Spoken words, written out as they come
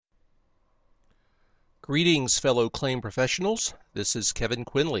Greetings, fellow claim professionals. This is Kevin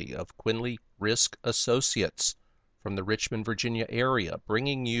Quinley of Quinley Risk Associates from the Richmond, Virginia area,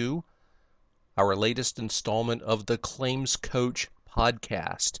 bringing you our latest installment of the Claims Coach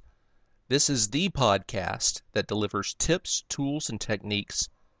podcast. This is the podcast that delivers tips, tools, and techniques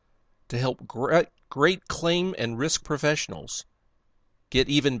to help great claim and risk professionals get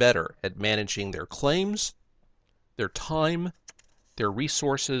even better at managing their claims, their time, their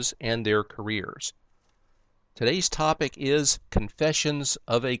resources, and their careers. Today's topic is Confessions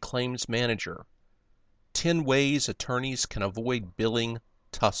of a Claims Manager, 10 ways attorneys can avoid billing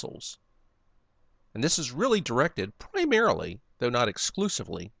tussles. And this is really directed primarily, though not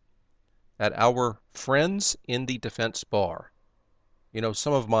exclusively, at our friends in the defense bar. You know,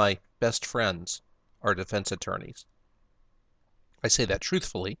 some of my best friends are defense attorneys. I say that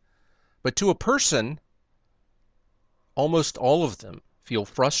truthfully, but to a person, almost all of them feel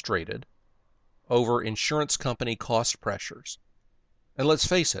frustrated over insurance company cost pressures. And let's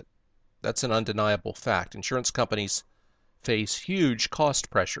face it, that's an undeniable fact. Insurance companies face huge cost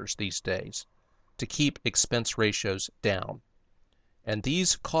pressures these days to keep expense ratios down. And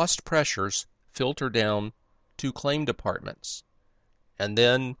these cost pressures filter down to claim departments and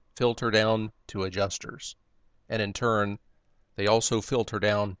then filter down to adjusters. And in turn, they also filter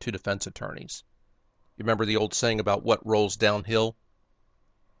down to defense attorneys. You remember the old saying about what rolls downhill?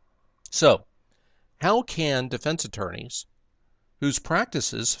 So, how can defense attorneys whose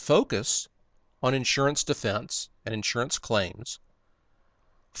practices focus on insurance defense and insurance claims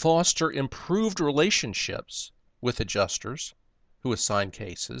foster improved relationships with adjusters who assign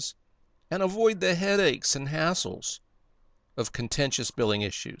cases and avoid the headaches and hassles of contentious billing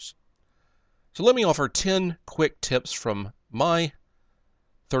issues? So let me offer 10 quick tips from my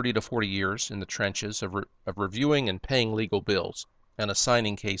 30 to 40 years in the trenches of reviewing and paying legal bills and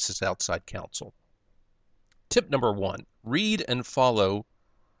assigning cases outside counsel. Tip number 1, read and follow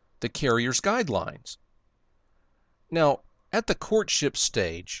the carrier's guidelines. Now, at the courtship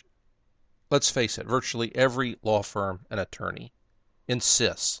stage, let's face it, virtually every law firm and attorney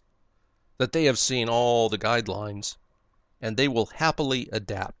insists that they have seen all the guidelines and they will happily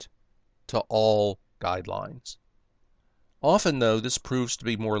adapt to all guidelines. Often, though, this proves to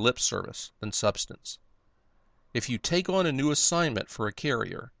be more lip service than substance. If you take on a new assignment for a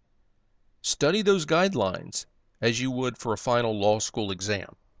carrier, study those guidelines as you would for a final law school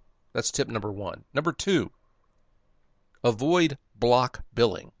exam. That's tip number 1. Number 2, avoid block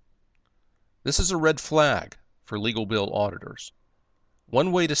billing. This is a red flag for legal bill auditors.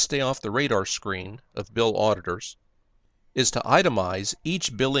 One way to stay off the radar screen of bill auditors is to itemize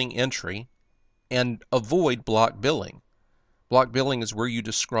each billing entry and avoid block billing. Block billing is where you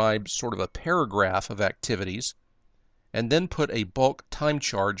describe sort of a paragraph of activities and then put a bulk time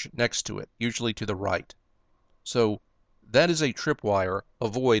charge next to it, usually to the right. So that is a tripwire.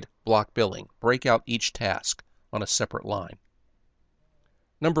 Avoid block billing. Break out each task on a separate line.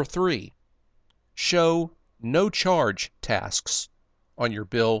 Number 3, show no charge tasks on your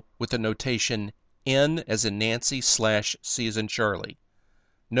bill with the notation N as in Nancy / C as in Charlie.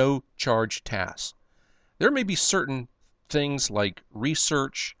 No charge tasks. There may be certain things like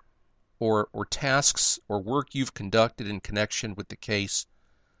research or tasks or work you've conducted in connection with the case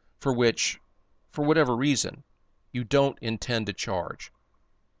for which, for whatever reason, you don't intend to charge.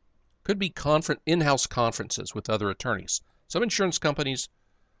 Could be in-house conferences with other attorneys. Some insurance companies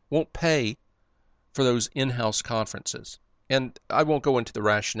won't pay for those in-house conferences. And I won't go into the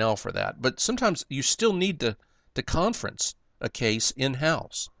rationale for that, but sometimes you still need to conference a case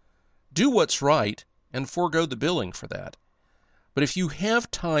in-house. Do what's right and forego the billing for that. But if you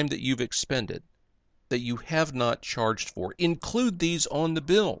have time that you've expended that you have not charged for, include these on the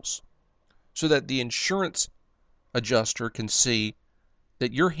bills so that the insurance adjuster can see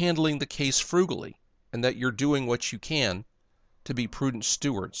that you're handling the case frugally and that you're doing what you can to be prudent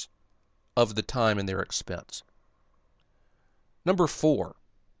stewards of the time and their expense. Number 4,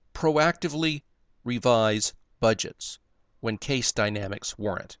 proactively revise budgets when case dynamics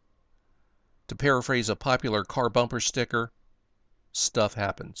warrant. To paraphrase a popular car bumper sticker, stuff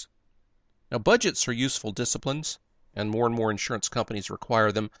happens. Now, budgets are useful disciplines, and more insurance companies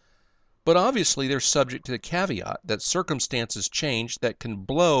require them, but obviously they're subject to the caveat that circumstances change that can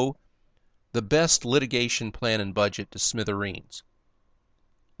blow the best litigation plan and budget to smithereens.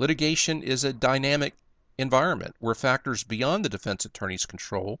 Litigation is a dynamic environment where factors beyond the defense attorney's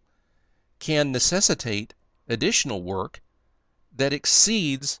control can necessitate additional work that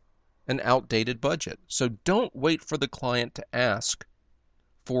exceeds an outdated budget. So don't wait for the client to ask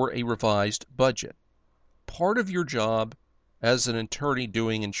for a revised budget. Part of your job as an attorney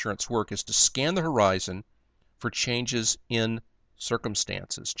doing insurance work is to scan the horizon for changes in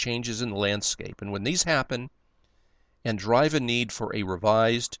circumstances, changes in the landscape. And when these happen and drive a need for a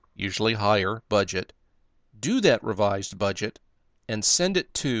revised, usually higher, budget, do that revised budget and send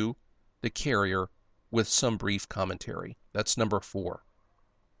it to the carrier with some brief commentary. That's number 4.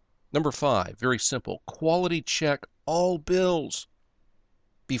 Number 5, very simple, quality check all bills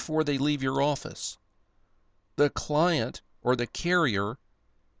before they leave your office. The client or the carrier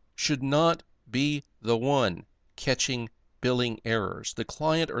should not be the one catching billing errors. The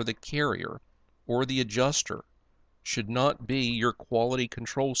client or the carrier or the adjuster should not be your quality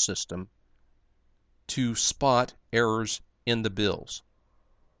control system to spot errors in the bills.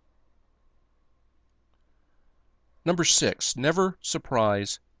 Number 6, never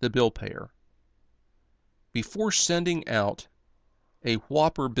surprise the bill payer. Before sending out a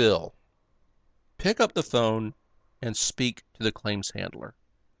whopper bill, pick up the phone and speak to the claims handler.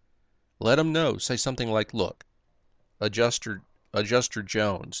 Let them know. Say something like, look, Adjuster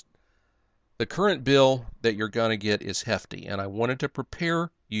Jones, the current bill that you're going to get is hefty, and I wanted to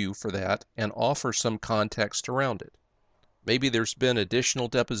prepare you for that and offer some context around it. Maybe there's been additional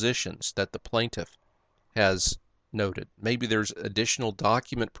depositions that the plaintiff has noted. Maybe there's additional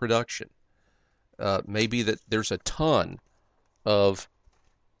document production. Maybe that there's a ton of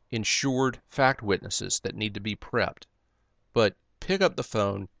insured fact witnesses that need to be prepped. But pick up the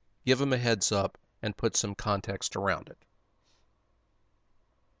phone, give them a heads up, and put some context around it.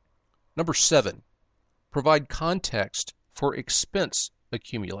 Number 7, provide context for expense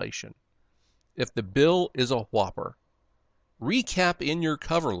accumulation. If the bill is a whopper, recap in your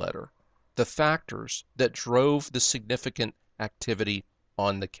cover letter the factors that drove the significant activity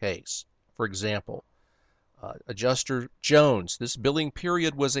on the case. For example, Adjuster Jones, this billing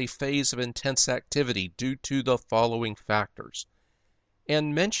period was a phase of intense activity due to the following factors.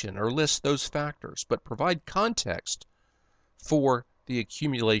 And mention or list those factors, but provide context for the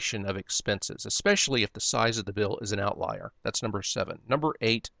accumulation of expenses, especially if the size of the bill is an outlier. That's number 7. Number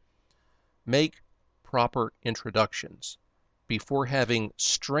 8, make proper introductions before having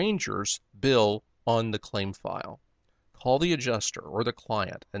strangers bill on the claim file. Call the adjuster or the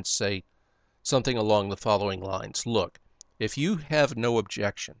client and say something along the following lines. Look, if you have no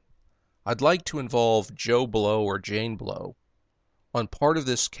objection, I'd like to involve Joe Blow or Jane Blow on part of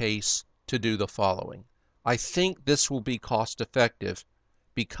this case to do the following. I think this will be cost effective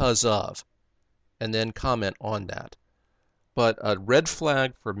because of, and then comment on that. But a red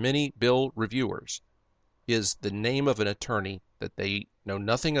flag for many bill reviewers is the name of an attorney that they know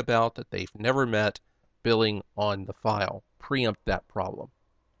nothing about, that they've never met, billing on the file. Preempt that problem.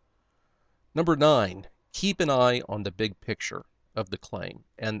 Number 9, keep an eye on the big picture of the claim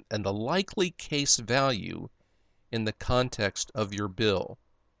and the likely case value in the context of your bill.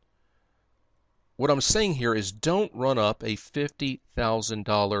 What I'm saying here is don't run up a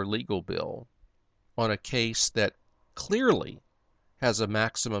 $50,000 legal bill on a case that clearly has a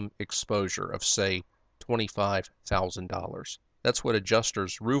maximum exposure of, say, $25,000. That's what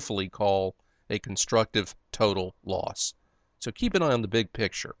adjusters ruefully call a constructive total loss. So keep an eye on the big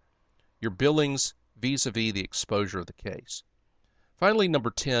picture, your billings vis-a-vis the exposure of the case. Finally, number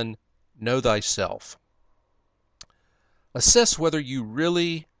 10, know thyself. Assess whether you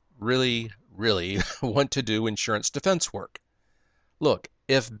really want to do insurance defense work. Look,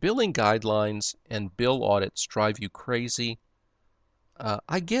 if billing guidelines and bill audits drive you crazy,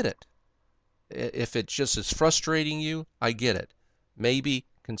 I get it. If it just is frustrating you, I get it. Maybe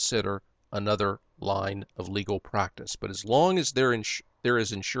consider another line of legal practice. But as long as there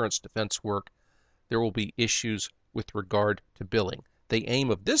is insurance defense work, there will be issues with regard to billing. The aim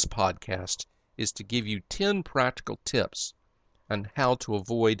of this podcast is to give you 10 practical tips on how to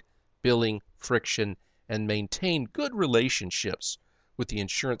avoid billing friction and maintain good relationships with the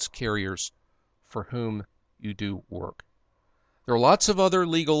insurance carriers for whom you do work. There are lots of other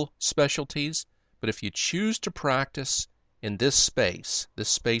legal specialties, but if you choose to practice in this space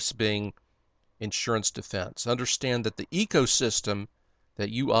being insurance defense, understand that the ecosystem that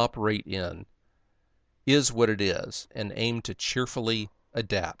you operate in is what it is and aim to cheerfully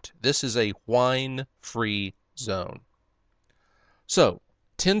adapt. This is a whine-free zone. So,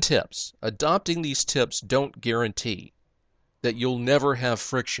 10 tips. Adopting these tips don't guarantee that you'll never have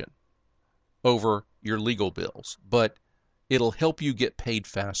friction over your legal bills, but it'll help you get paid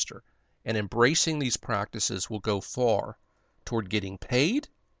faster. And embracing these practices will go far toward getting paid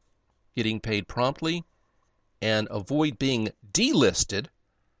promptly, and avoid being delisted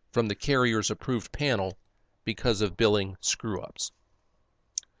from the carrier's approved panel because of billing screw-ups.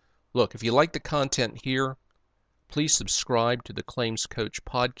 Look, if you like the content here, Please subscribe to the Claims Coach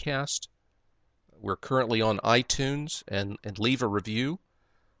podcast. We're currently on iTunes, and leave a review.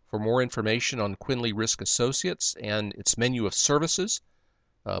 For more information on Quinley Risk Associates and its menu of services,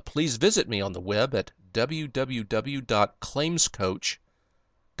 please visit me on the web at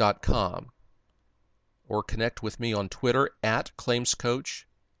www.claimscoach.com or connect with me on Twitter at ClaimsCoach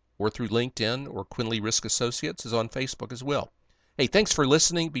or through LinkedIn, or Quinley Risk Associates is on Facebook as well. Hey, thanks for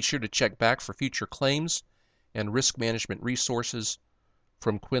listening. Be sure to check back for future claims and risk management resources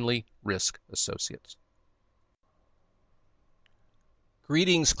from Quinley Risk Associates.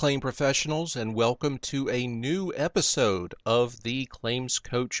 Greetings, claim professionals, and welcome to a new episode of the Claims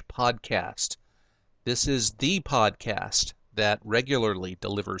Coach podcast. This is the podcast that regularly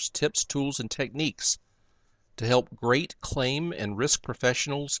delivers tips, tools, and techniques to help great claim and risk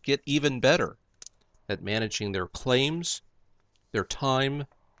professionals get even better at managing their claims, their time,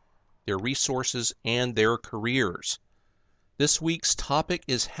 their resources, and their careers. This week's topic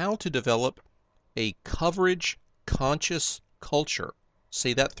is how to develop a coverage-conscious culture.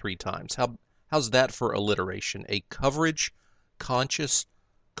 Say that 3 times. How's that for alliteration? A coverage-conscious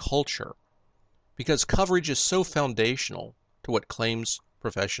culture. Because coverage is so foundational to what claims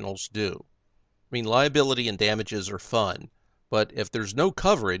professionals do. I mean, liability and damages are fun, but if there's no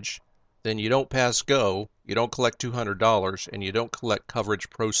coverage, then you don't pass go, you don't collect $200, and you don't collect coverage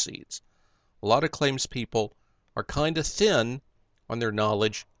proceeds. A lot of claims people are kind of thin on their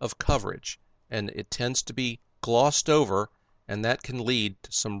knowledge of coverage, and it tends to be glossed over, and that can lead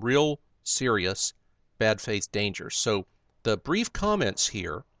to some real serious bad faith dangers. So the brief comments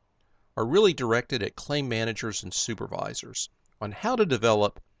here are really directed at claim managers and supervisors on how to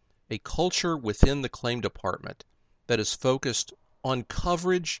develop a culture within the claim department that is focused on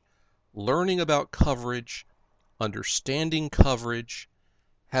coverage, learning about coverage, understanding coverage,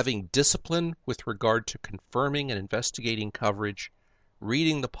 having discipline with regard to confirming and investigating coverage,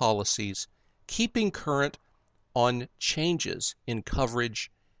 reading the policies, keeping current on changes in coverage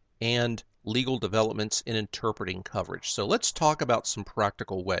and legal developments in interpreting coverage. So let's talk about some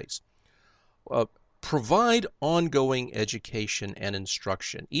practical ways. Provide ongoing education and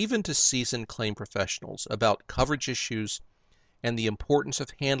instruction, even to seasoned claim professionals, about coverage issues and the importance of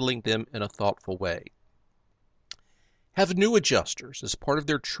handling them in a thoughtful way. Have new adjusters, as part of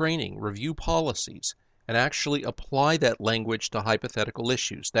their training, review policies and actually apply that language to hypothetical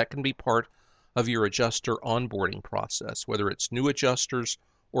issues. That can be part of your adjuster onboarding process, whether it's new adjusters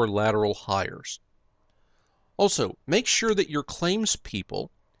or lateral hires. Also, make sure that your claims people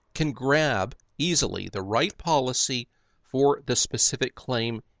can grab easily the right policy for the specific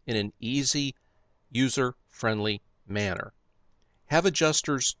claim in an easy, user-friendly manner. Have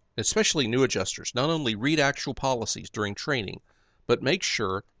adjusters, especially new adjusters, not only read actual policies during training, but make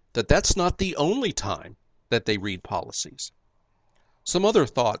sure that that's not the only time that they read policies. Some other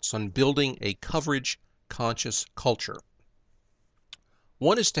thoughts on building a coverage-conscious culture.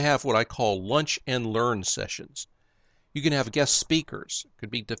 One is to have what I call lunch and learn sessions. You can have guest speakers, could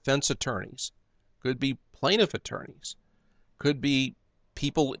be defense attorneys, could be plaintiff attorneys, could be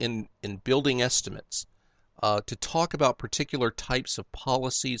people in building estimates, to talk about particular types of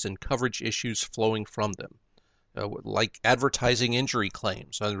policies and coverage issues flowing from them, like advertising injury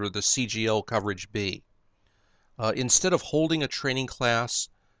claims under the CGL Coverage B. Instead of holding a training class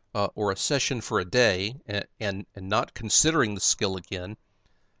or a session for a day and not considering the skill again,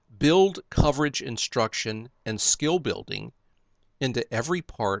 build coverage instruction and skill building into every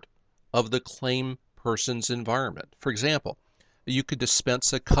part of the claim person's environment. For example, you could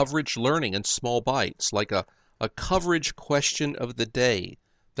dispense a coverage learning in small bites, like a coverage question of the day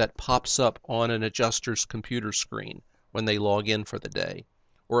that pops up on an adjuster's computer screen when they log in for the day,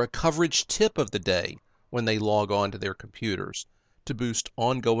 or a coverage tip of the day when they log on to their computers, to boost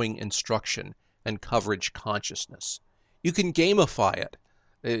ongoing instruction and coverage consciousness. You can gamify it.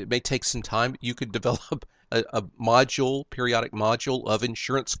 It may take some time. You could develop a periodic module of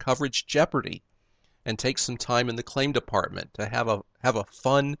insurance coverage jeopardy, and take some time in the claim department to have a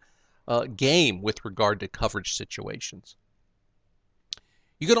fun game with regard to coverage situations.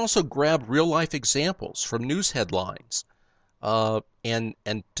 You can also grab real-life examples from news headlines and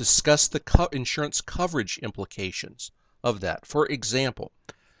discuss the insurance coverage implications of that. For example,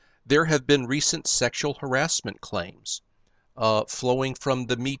 there have been recent sexual harassment claims flowing from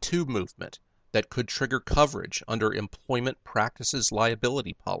the Me Too movement that could trigger coverage under employment practices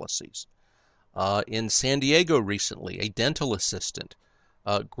liability policies. In San Diego recently, a dental assistant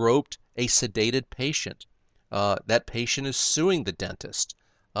groped a sedated patient. That patient is suing the dentist.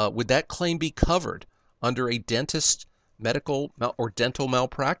 Would that claim be covered under a dentist medical or dental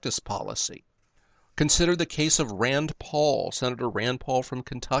malpractice policy? Consider the case of Rand Paul, Senator Rand Paul from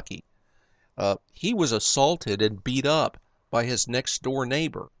Kentucky. He was assaulted and beat up by his next door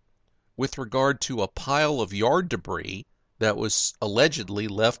neighbor with regard to a pile of yard debris that was allegedly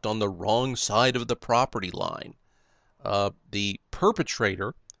left on the wrong side of the property line. The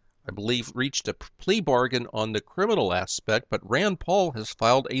perpetrator, I believe, reached a plea bargain on the criminal aspect, but Rand Paul has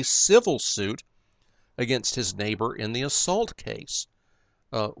filed a civil suit against his neighbor in the assault case.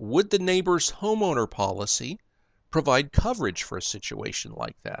 Would the neighbor's homeowner policy provide coverage for a situation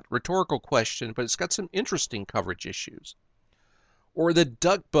like that? Rhetorical question, but it's got some interesting coverage issues. Or the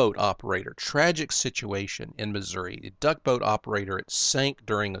duck boat operator, tragic situation in Missouri. The duck boat operator, it sank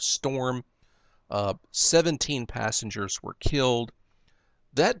during a storm. 17 passengers were killed.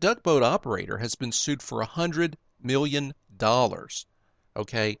 That duck boat operator has been sued for $100 million.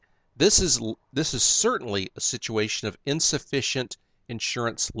 Okay, this is certainly a situation of insufficient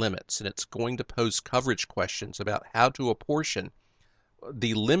insurance limits, and it's going to pose coverage questions about how to apportion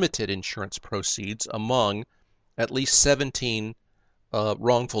the limited insurance proceeds among at least 17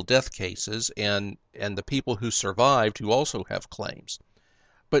 wrongful death cases and the people who survived who also have claims.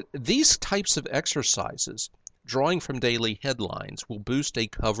 But these types of exercises, drawing from daily headlines, will boost a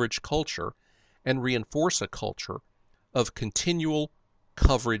coverage culture and reinforce a culture of continual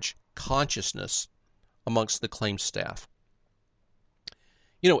coverage consciousness amongst the claims staff.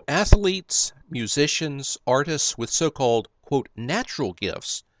 You know, athletes, musicians, artists with so-called, quote, natural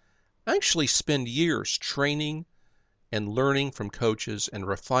gifts actually spend years training and learning from coaches and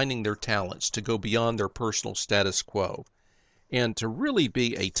refining their talents to go beyond their personal status quo. And to really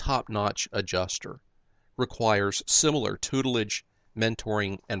be a top-notch adjuster requires similar tutelage,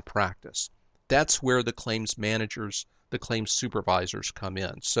 mentoring, and practice. That's where the claims managers, the claims supervisors come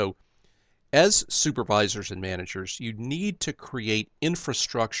in. So as supervisors and managers, you need to create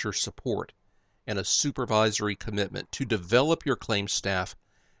infrastructure support and a supervisory commitment to develop your claims staff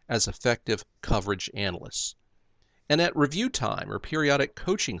as effective coverage analysts. And at review time or periodic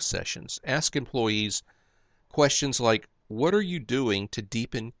coaching sessions, ask employees questions like, what are you doing to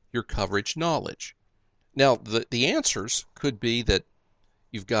deepen your coverage knowledge? Now, the answers could be that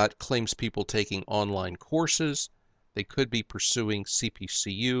you've got claims people taking online courses. They could be pursuing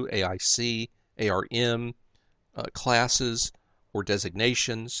CPCU, AIC, ARM classes or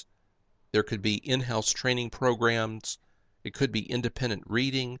designations. There could be in-house training programs. It could be independent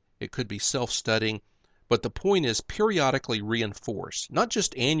reading. It could be self-studying. But the point is periodically reinforce, not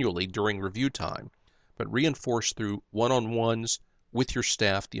just annually during review time, but reinforce through one-on-ones with your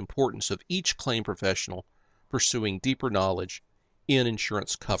staff the importance of each claim professional pursuing deeper knowledge in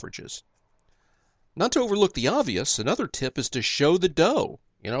insurance coverages. Not to overlook the obvious, another tip is to show the dough.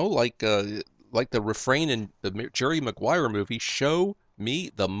 You know, like the refrain in the Jerry Maguire movie, show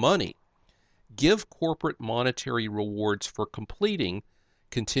me the money. Give corporate monetary rewards for completing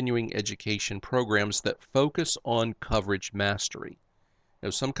continuing education programs that focus on coverage mastery. You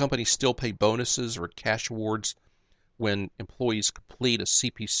know, some companies still pay bonuses or cash awards when employees complete a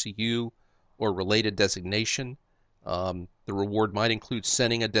CPCU or related designation. The reward might include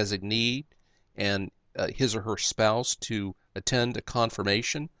sending a designee and his or her spouse to attend a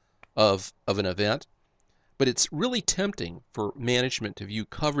confirmation of an event. But it's really tempting for management to view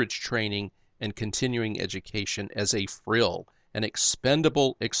coverage training and continuing education as a frill, an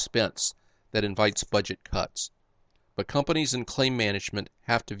expendable expense that invites budget cuts. But companies in claim management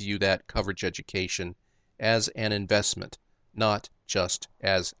have to view that coverage education as an investment, not just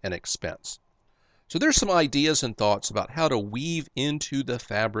as an expense. So there's some ideas and thoughts about how to weave into the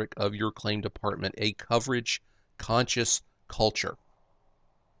fabric of your claim department a coverage-conscious culture.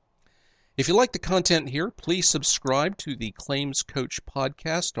 If you like the content here, please subscribe to the Claims Coach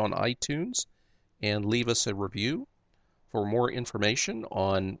podcast on iTunes and leave us a review. For more information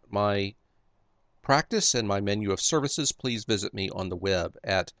on my practice and my menu of services, please visit me on the web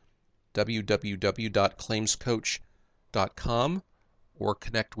at www.claimscoach.com or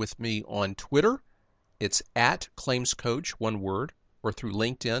connect with me on Twitter. It's at Claims Coach, one word, or through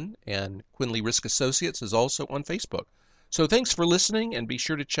LinkedIn, and Quinley Risk Associates is also on Facebook. So thanks for listening, and be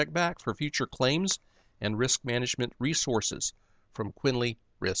sure to check back for future claims and risk management resources from Quinley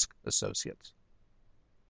Risk Associates.